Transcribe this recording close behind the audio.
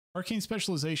Arcane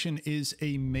Specialization is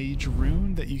a mage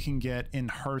rune that you can get in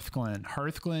Hearthglen.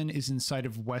 Hearthglen is inside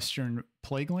of Western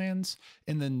Plaguelands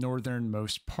in the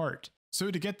northernmost part. So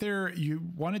to get there, you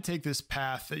want to take this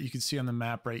path that you can see on the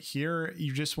map right here.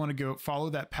 You just want to go follow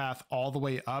that path all the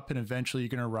way up, and eventually you're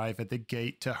going to arrive at the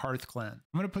gate to Hearthglen. I'm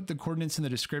going to put the coordinates in the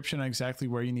description on exactly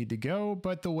where you need to go,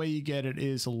 but the way you get it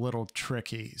is a little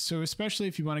tricky. So especially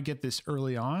if you want to get this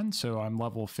early on, so I'm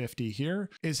level 50 here,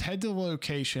 is head to the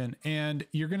location and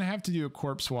you're going to have to do a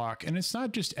corpse walk. And it's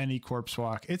not just any corpse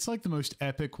walk. It's like the most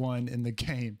epic one in the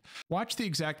game. Watch the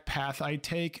exact path I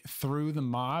take through the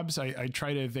mobs. I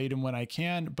try to evade them when I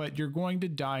can, but you're going to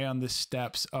die on the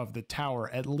steps of the tower.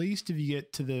 At least if you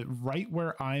get to the right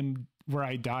where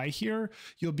I die here,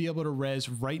 you'll be able to res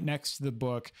right next to the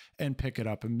book and pick it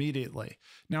up immediately.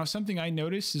 Now, something I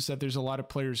noticed is that there's a lot of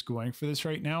players going for this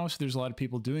right now. So there's a lot of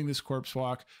people doing this corpse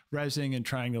walk, resing and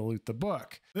trying to loot the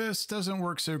book. This doesn't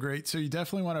work so great. So you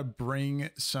definitely want to bring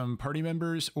some party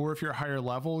members, or if you're higher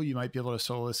level, you might be able to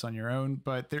solo this on your own.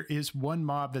 But there is one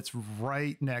mob that's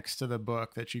right next to the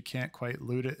book that you can't quite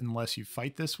loot it unless you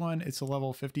fight this one. It's a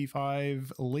level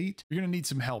 55 elite. You're going to need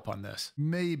some help on this.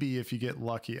 Maybe if you get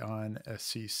lucky on a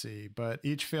CC, but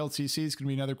each failed CC is going to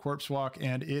be another corpse walk,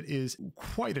 and it is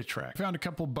quite a trek. Found a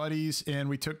couple buddies and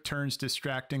we took turns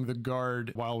distracting the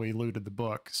guard while we looted the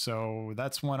book. So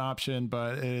that's one option,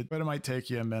 but it might take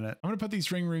you a minute. I'm going to put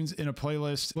these ring runes in a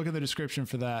playlist. Look at the description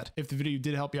for that. If the video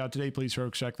did help you out today, please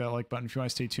check that like button. If you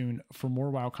want to stay tuned for more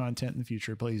WoW content in the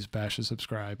future, please bash the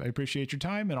subscribe. I appreciate your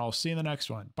time, and I'll see you in the next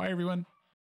one. Bye, everyone.